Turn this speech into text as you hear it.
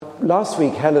Last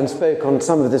week, Helen spoke on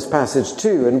some of this passage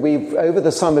too, and we've, over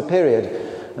the summer period,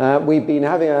 we've been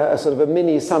having a sort of a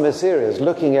mini summer series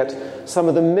looking at some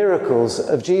of the miracles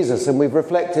of Jesus, and we've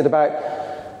reflected about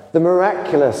the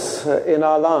miraculous in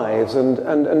our lives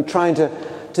and trying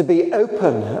to be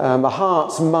open,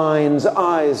 hearts, minds,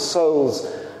 eyes,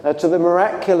 souls, to the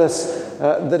miraculous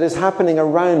that is happening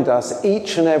around us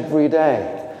each and every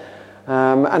day.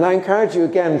 And I encourage you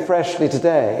again freshly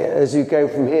today, as you go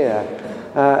from here,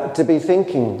 to be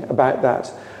thinking about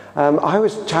that. I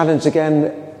was challenged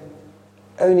again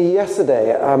only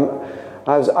yesterday.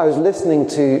 I was listening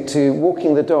to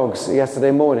Walking the Dogs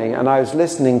yesterday morning, and I was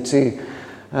listening to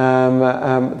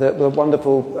the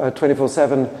wonderful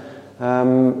 24/7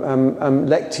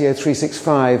 Lectio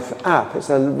 365 app. It's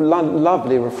a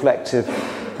lovely reflective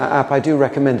app. I do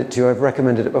recommend it to you. I've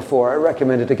recommended it before. I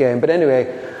recommend it again. But anyway,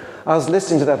 I was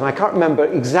listening to that, and I can't remember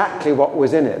exactly what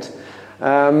was in it,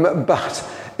 but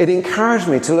it encouraged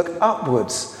me to look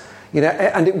upwards,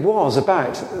 and it was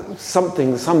about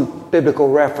some biblical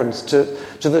reference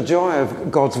to the joy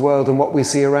of God's world and what we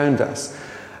see around us,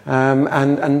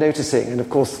 and noticing. And of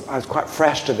course, I was quite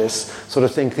fresh to this sort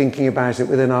of thing, thinking about it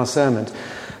within our sermon.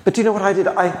 But do you know what I did?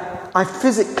 I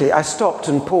physically stopped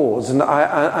and paused, and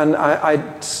I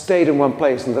stayed in one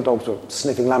place, and the dogs were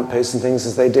sniffing lampposts and things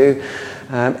as they do.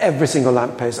 Every single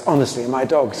lamppost, honestly, my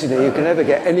dogs, you can never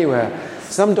get anywhere.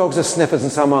 Some dogs are sniffers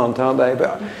and some aren't they?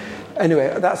 But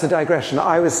anyway, that's a digression.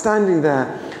 I was standing there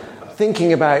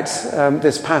thinking about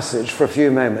this passage for a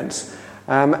few moments,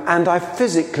 and I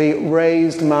physically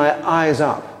raised my eyes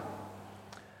up,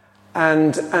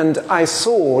 and I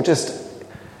saw just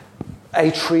a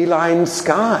tree-lined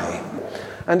sky,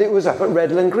 and it was up at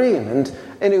Redland Green,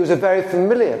 and it was a very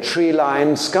familiar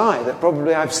tree-lined sky that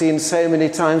probably I've seen so many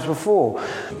times before.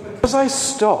 As I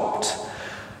stopped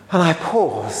and I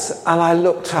paused and I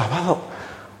looked up, I thought,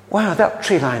 wow, that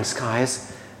tree-lined sky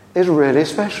is really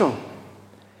special.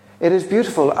 It is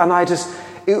beautiful, and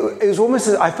it was almost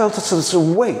as I felt a sort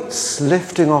of weights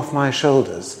lifting off my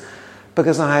shoulders,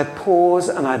 because I had paused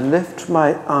and I'd lifted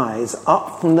my eyes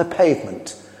up from the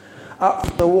pavement, up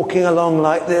from the walking along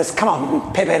like this. Come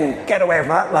on, Pippin, get away from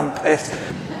that lamppost.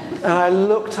 And I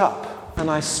looked up and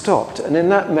I stopped, and in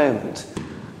that moment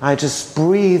I just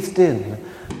breathed in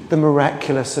the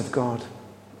miraculous of God.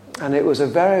 And it was a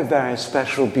very, very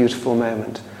special, beautiful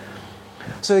moment.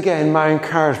 So again, my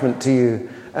encouragement to you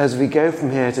as we go from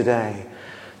here today,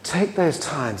 take those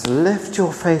times, lift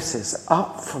your faces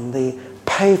up from the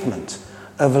pavement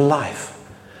of life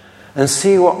and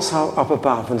see what's up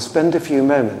above, and spend a few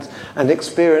moments and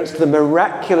experience the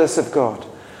miraculous of God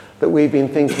that we've been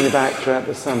thinking about throughout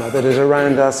the summer, that is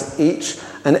around us each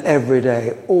and every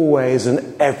day, always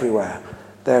and everywhere.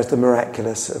 There's the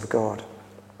miraculous of God.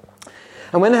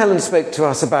 And when Helen spoke to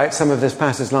us about some of this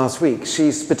passage last week,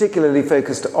 she's particularly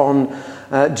focused on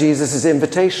Jesus'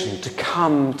 invitation to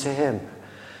come to him.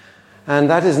 And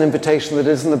that is an invitation that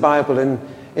is in the Bible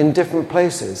in different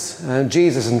places.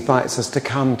 Jesus invites us to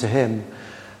come to him.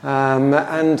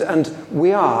 And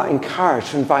we are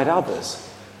encouraged to invite others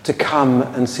to come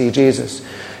and see Jesus.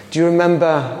 Do you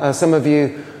remember, some of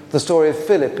you, the story of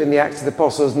Philip in the Acts of the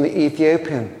Apostles and the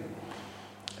Ethiopian?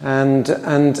 And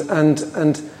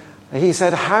he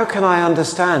said, how can I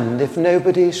understand if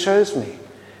nobody shows me,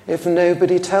 if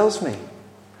nobody tells me?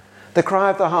 The cry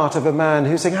of the heart of a man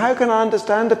who's saying, how can I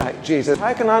understand about Jesus?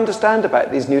 How can I understand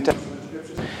about these New Testament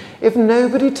scriptures if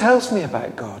nobody tells me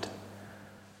about God?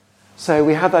 So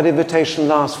we had that invitation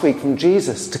last week from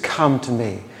Jesus to come to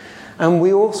me. And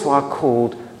we also are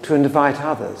called to invite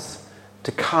others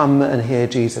to come and hear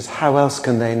Jesus. How else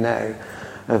can they know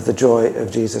of the joy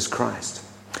of Jesus Christ?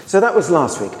 So that was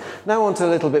last week. Now on to a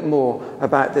little bit more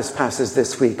about this passage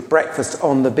this week, breakfast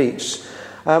on the beach.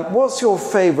 What's your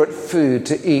favourite food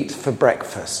to eat for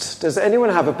breakfast? Does anyone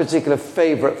have a particular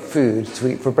favourite food to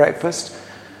eat for breakfast?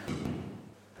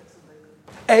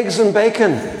 Eggs and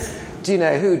bacon. Do you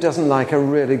know who doesn't like a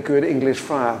really good English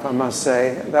fry-up, I must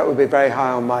say? That would be very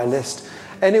high on my list.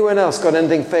 Anyone else got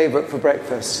anything favourite for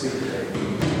breakfast? Eggs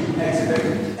and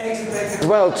bacon. Eggs and bacon.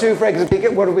 Well, 2 for eggs and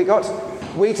bacon. What have we got?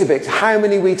 Weetabix. How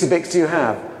many Weetabix do you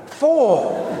have?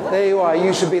 4. There you are.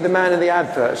 You should be the man in the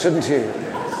advert, shouldn't you?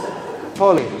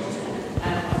 Polly.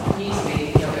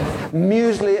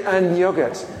 Muesli and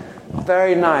yoghurt.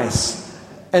 Very nice.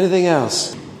 Anything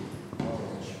else?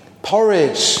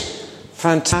 Porridge.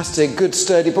 Fantastic, good,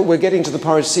 sturdy, but we're getting to the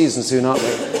porridge season soon, aren't we?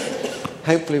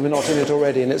 Hopefully we're not in it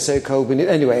already and it's so cold we need...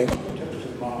 Anyway.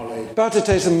 Butter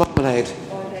toast and marmalade.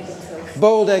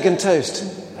 Boiled egg and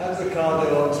toast.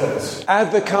 Avocado on toast.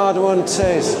 Avocado on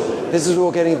toast. This is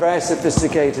all getting very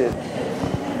sophisticated.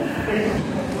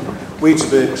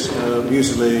 Weetabix,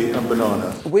 muesli and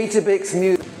banana. Weetabix,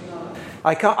 muesli.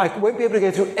 I won't be able to go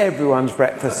through everyone's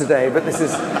breakfast today, but this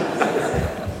is...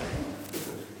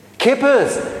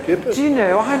 Kippers. Kippers. Do you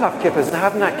know, I love kippers and I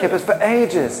haven't had kippers for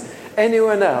ages.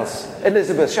 Anyone else?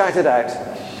 Elizabeth, shout it out.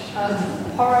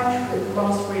 Porridge with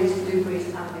raspberries, blueberries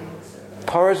and maple syrup.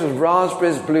 Porridge with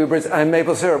raspberries, blueberries and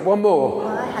maple syrup. One more.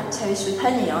 Well, I had toast with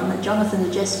honey on that Jonathan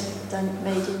had just done,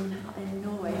 made in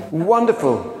Norway.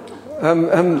 Wonderful.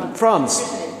 France.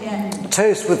 Yeah.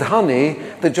 Toast with honey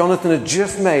that Jonathan had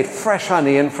just made. Fresh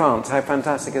honey in France. How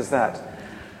fantastic is that?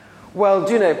 Well,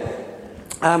 do you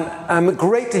know,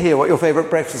 great to hear what your favourite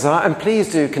breakfasts are, and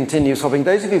please do continue swapping.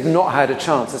 Those of you who've not had a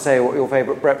chance to say what your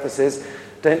favourite breakfast is,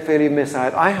 don't feel you miss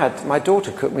out. My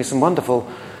daughter cooked me some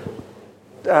wonderful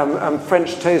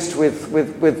French toast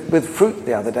with fruit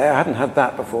the other day. I hadn't had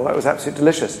that before. That was absolutely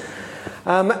delicious.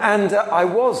 And I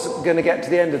was going to get to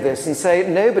the end of this and say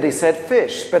nobody said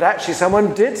fish, but actually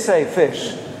someone did say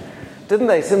fish, didn't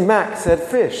they? So Max said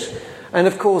fish. And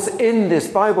of course, in this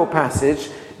Bible passage,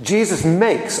 Jesus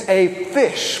makes a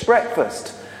fish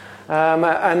breakfast.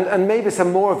 And maybe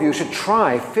some more of you should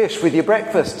try fish with your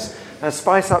breakfasts and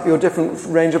spice up your different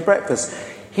range of breakfasts.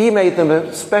 He made them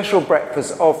a special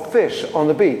breakfast of fish on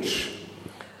the beach.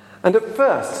 And at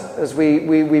first, as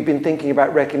we've been thinking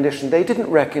about recognition, they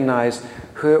didn't recognize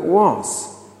who it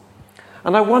was.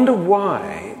 And I wonder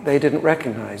why they didn't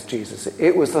recognize Jesus.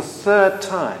 It was the third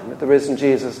time that the risen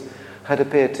Jesus had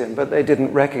appeared to him, but they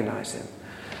didn't recognize him.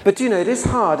 But you know, it is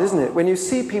hard, isn't it, when you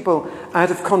see people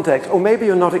out of context, or maybe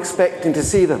you're not expecting to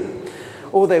see them,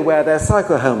 or they wear their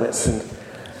cycle helmets, and,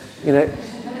 you know,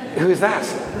 who is that?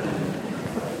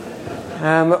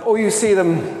 Or you see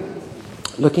them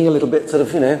looking a little bit sort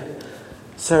of, you know,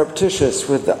 surreptitious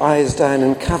with the eyes down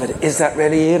and covered. Is that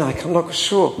really Ian? I'm not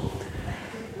sure.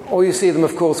 Or you see them,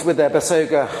 of course, with their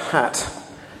Basoga hat,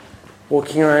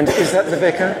 walking around. Is that the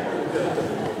vicar?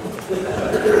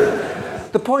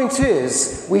 The point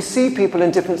is, we see people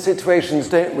in different situations,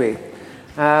 don't we?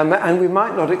 And we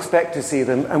might not expect to see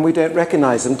them, and we don't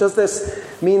recognise them. Does this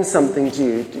mean something to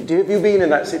you? Have you been in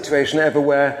that situation ever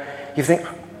where you think,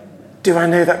 do I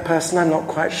know that person? I'm not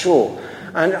quite sure.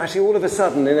 And actually all of a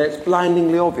sudden, you know, it's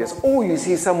blindingly obvious. Or you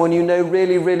see someone you know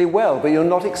really, really well, but you're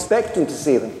not expecting to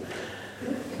see them.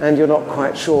 And you're not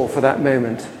quite sure for that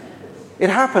moment. It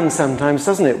happens sometimes,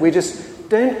 doesn't it? We just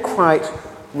don't quite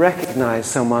recognise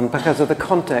someone because of the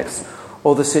context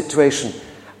or the situation.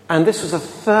 And this was the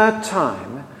third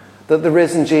time that the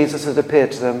risen Jesus had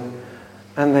appeared to them,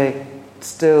 and they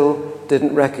still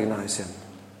didn't recognise him.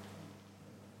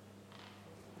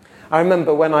 I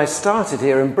remember when I started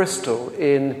here in Bristol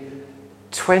in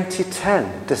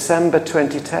 2010, December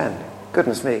 2010.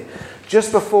 Goodness me.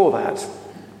 Just before that,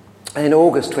 in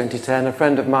August 2010, a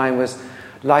friend of mine was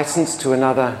licensed to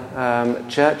another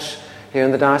church here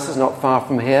in the diocese, not far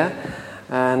from here.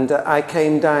 And I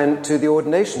came down to the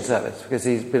ordination service because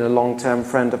he's been a long-term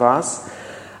friend of ours.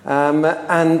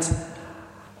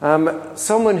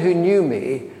 Someone who knew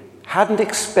me hadn't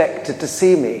expected to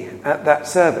see me at that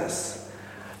service.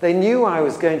 They knew I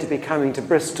was going to be coming to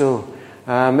Bristol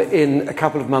in a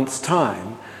couple of months'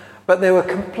 time, but they were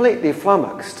completely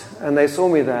flummoxed, and they saw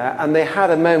me there, and they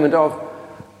had a moment of,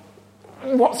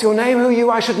 what's your name, who are you,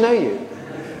 I should know you.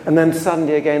 And then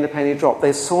suddenly again the penny dropped.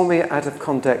 They saw me out of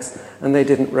context, and they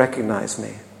didn't recognize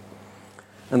me.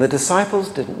 And the disciples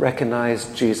didn't recognize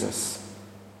Jesus.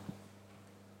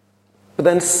 But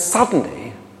then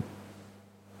suddenly,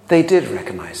 they did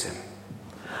recognize him.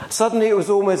 Suddenly it was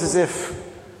almost as if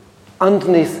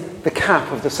underneath the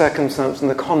cap of the circumstance and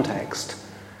the context,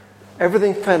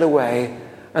 everything fell away,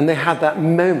 and they had that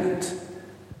moment.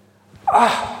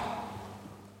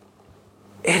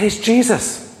 It is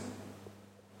Jesus.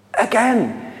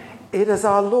 Again, it is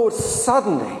our Lord.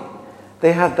 Suddenly,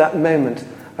 they had that moment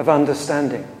of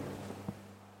understanding.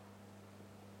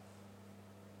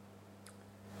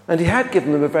 And he had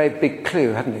given them a very big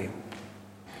clue, hadn't he?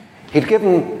 He gave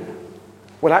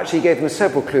them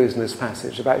several clues in this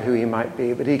passage about who he might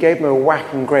be, but he gave them a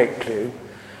whacking great clue.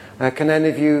 Can any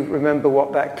of you remember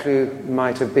what that clue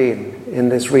might have been in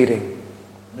this reading?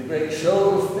 The great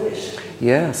shoal of fish.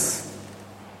 Yes.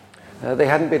 They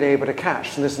hadn't been able to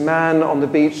catch. And this man on the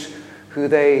beach who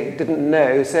they didn't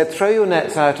know said, throw your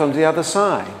nets out onto the other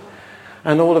side.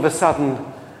 And all of a sudden,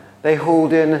 they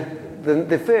hauled in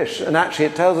the fish. And actually,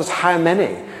 it tells us how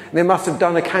many. They must have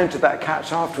done a count of that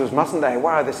catch afterwards, mustn't they?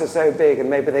 Wow, this is so big.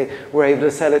 And maybe they were able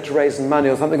to sell it to raise some money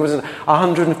or something. It was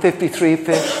 153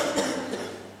 fish.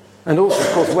 And also,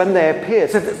 of course, when they appeared,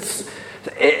 said,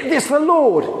 it's the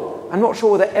Lord. I'm not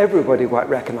sure whether everybody quite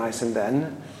recognised him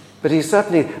then. But he's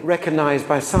certainly recognized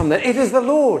by some that it is the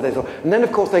Lord, they thought. And then,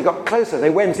 of course, they got closer. They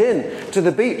went in to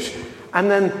the beach. And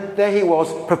then there he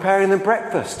was preparing them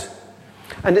breakfast.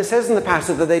 And it says in the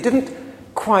passage that they didn't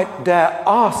quite dare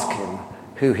ask him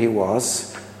who he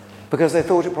was, because they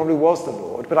thought it probably was the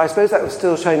Lord. But I suppose that was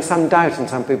still showing some doubt in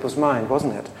some people's mind,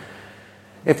 wasn't it?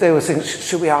 If they were saying,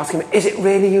 should we ask him, is it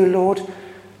really you, Lord?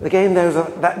 Again, there was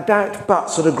that doubt, but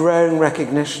sort of growing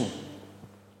recognition.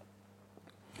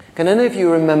 Can any of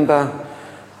you remember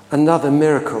another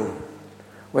miracle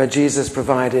where Jesus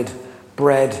provided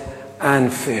bread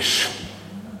and fish?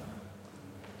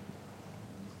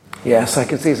 Yes, I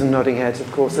can see some nodding heads,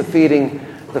 of course. The feeding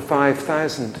the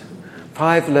 5,000.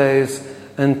 5 loaves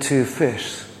and 2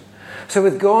 fish. So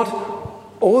with God,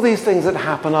 all these things that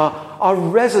happen are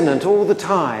resonant all the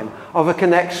time of a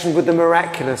connection with the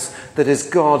miraculous that is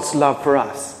God's love for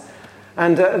us.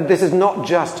 And this is not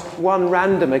just one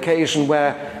random occasion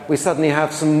where we suddenly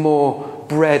have some more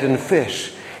bread and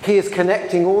fish. He is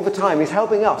connecting all the time. He's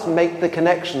helping us make the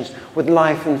connections with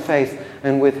life and faith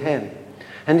and with him.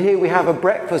 And here we have a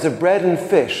breakfast of bread and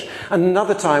fish. And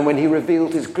another time when he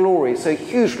revealed his glory so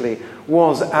hugely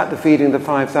was at the feeding of the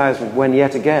 5,000, when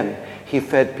yet again he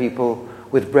fed people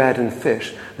with bread and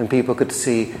fish, and people could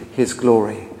see his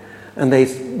glory. And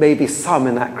maybe some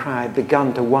in that crowd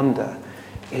begun to wonder,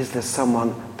 is this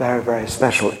someone very, very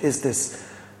special? Is this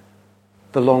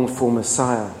the longed-for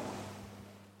Messiah?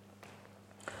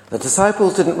 The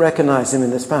disciples didn't recognize him in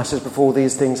this passage before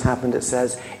these things happened, it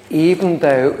says, even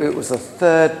though it was the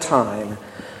 3rd time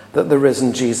that the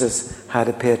risen Jesus had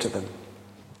appeared to them.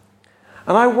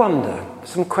 And I wonder,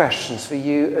 some questions for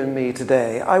you and me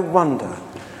today. I wonder,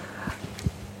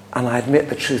 and I admit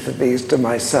the truth of these to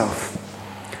myself,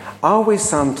 are we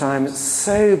sometimes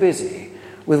so busy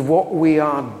with what we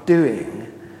are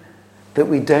doing that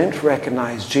we don't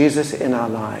recognize Jesus in our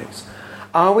lives?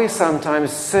 Are we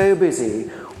sometimes so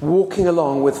busy walking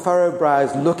along with furrowed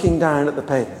brows, looking down at the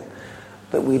pavement,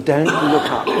 that we don't look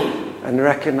up and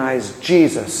recognize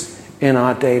Jesus in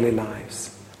our daily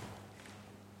lives?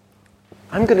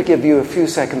 I'm going to give you a few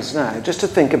seconds now just to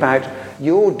think about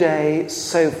your day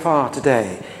so far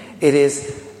today. It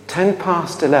is 10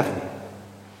 past 11.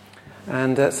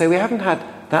 And so we haven't had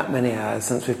that many hours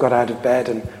since we've got out of bed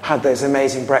and had those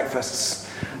amazing breakfasts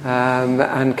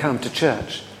and come to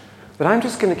church. But I'm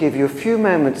just going to give you a few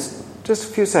moments, just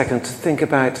a few seconds to think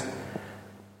about,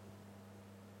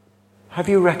 have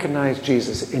you recognized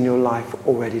Jesus in your life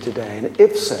already today? And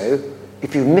if so,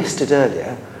 if you missed it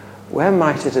earlier, where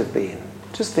might it have been?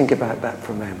 Just think about that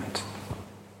for a moment.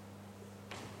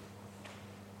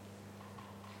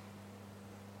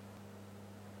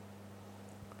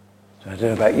 I don't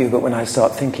know about you, but when I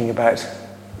start thinking about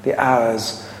the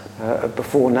hours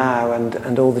before now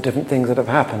and all the different things that have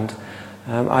happened,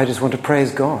 I just want to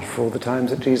praise God for all the times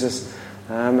that Jesus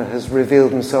has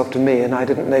revealed himself to me, and I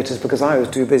didn't notice because I was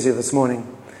too busy this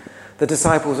morning. The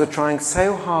disciples were trying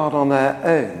so hard on their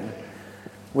own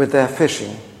with their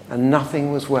fishing, and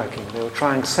nothing was working. They were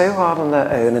trying so hard on their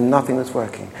own, and nothing was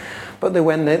working. But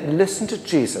when they listened to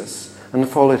Jesus and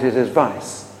followed his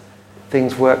advice,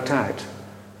 things worked out.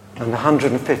 And the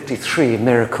 153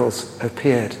 miracles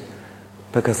appeared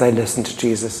because they listened to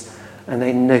Jesus and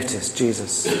they noticed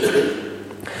Jesus.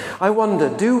 I wonder,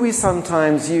 do we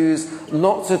sometimes use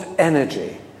lots of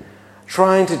energy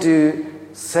trying to do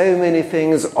so many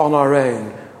things on our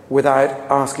own without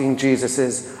asking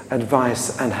Jesus'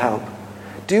 advice and help?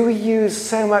 Do we use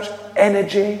so much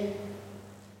energy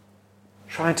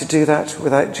trying to do that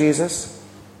without Jesus?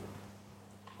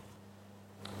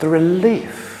 The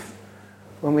relief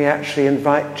when we actually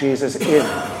invite Jesus in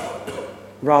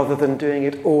rather than doing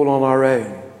it all on our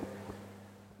own.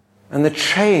 And the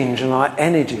change in our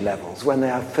energy levels when they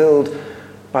are filled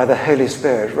by the Holy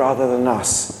Spirit rather than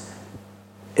us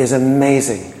is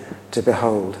amazing to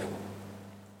behold.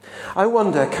 I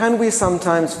wonder, can we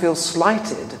sometimes feel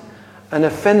slighted and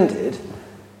offended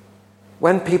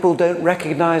when people don't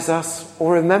recognize us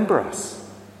or remember us?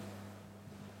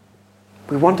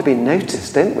 We want to be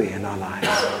noticed, don't we, in our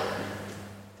lives?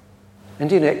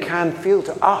 And it can feel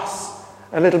to us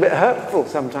a little bit hurtful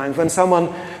sometimes when someone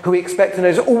who we expect to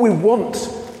notice, or we want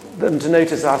them to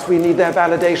notice us, we need their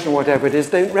validation or whatever it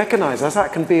is, don't recognize us.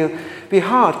 That can be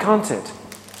hard, can't it?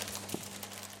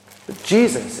 But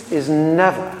Jesus is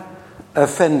never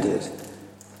offended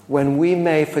when we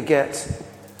may forget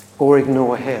or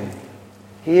ignore him.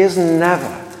 He is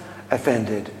never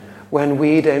offended when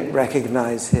we don't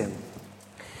recognize him.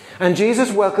 And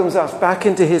Jesus welcomes us back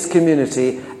into his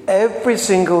community every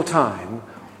single time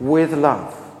with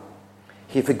love.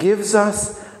 He forgives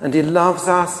us and he loves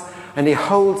us and he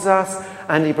holds us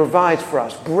and he provides for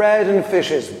us bread and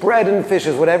fishes,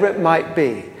 whatever it might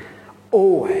be,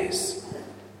 always,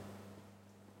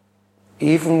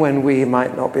 even when we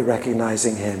might not be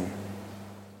recognizing him.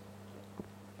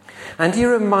 And he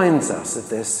reminds us of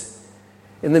this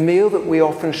in the meal that we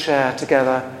often share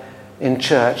together in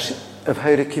church of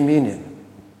Holy Communion.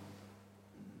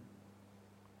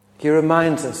 He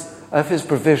reminds us of his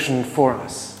provision for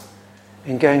us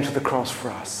in going to the cross for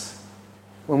us.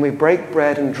 When we break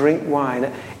bread and drink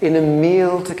wine in a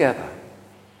meal together,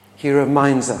 he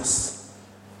reminds us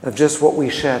of just what we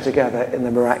share together in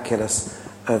the miraculous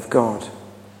of God.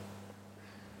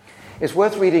 It's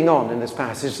worth reading on in this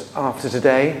passage after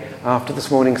today, after this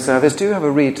morning's service. Do have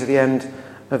a read to the end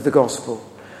of the Gospel.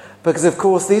 Because, of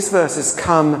course, these verses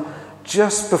come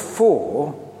just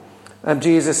before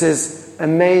Jesus'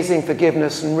 amazing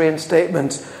forgiveness and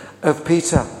reinstatement of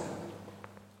Peter.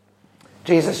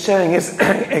 Jesus showing his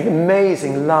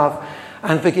amazing love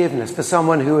and forgiveness for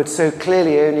someone who had so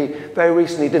clearly only very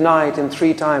recently denied him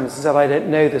 3 times and said, "I don't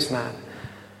know this man."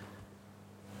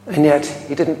 And yet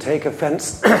he didn't take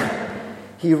offense.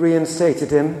 He reinstated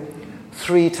him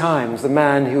 3 times, the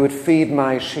man who would feed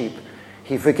my sheep.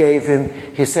 He forgave him.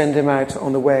 He sent him out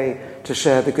on the way to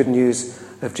share the good news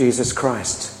of Jesus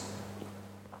Christ.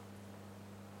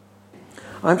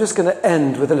 I'm just going to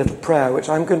end with a little prayer, which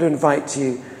I'm going to invite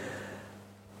you.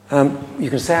 You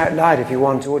can say out loud if you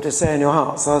want to, or just say in your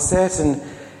heart. So I'll say it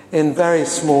in very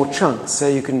small chunks so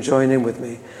you can join in with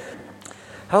me.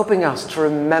 Helping us to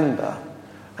remember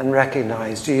and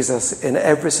recognize Jesus in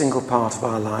every single part of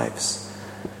our lives.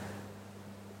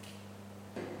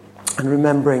 And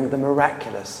remembering the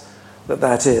miraculous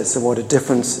that is and what a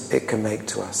difference it can make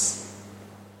to us.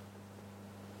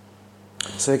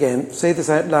 So again, say this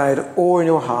out loud or in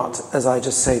your heart as I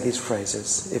just say these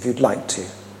phrases, if you'd like to.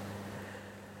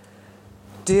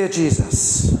 Dear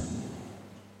Jesus,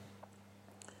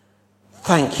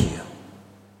 thank you.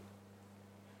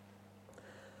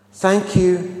 Thank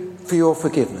you for your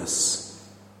forgiveness.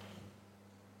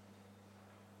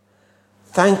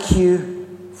 Thank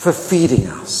you for feeding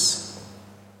us.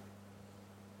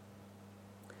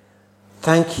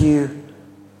 Thank you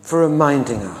for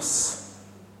reminding us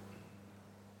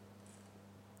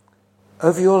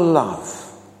of your love,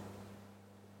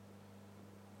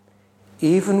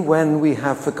 even when we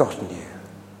have forgotten you.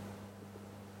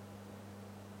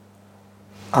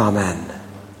 Amen.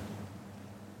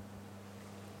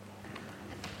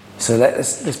 So let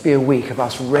this be a week of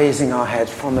us raising our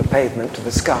heads from the pavement to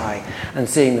the sky and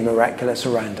seeing the miraculous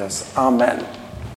around us. Amen.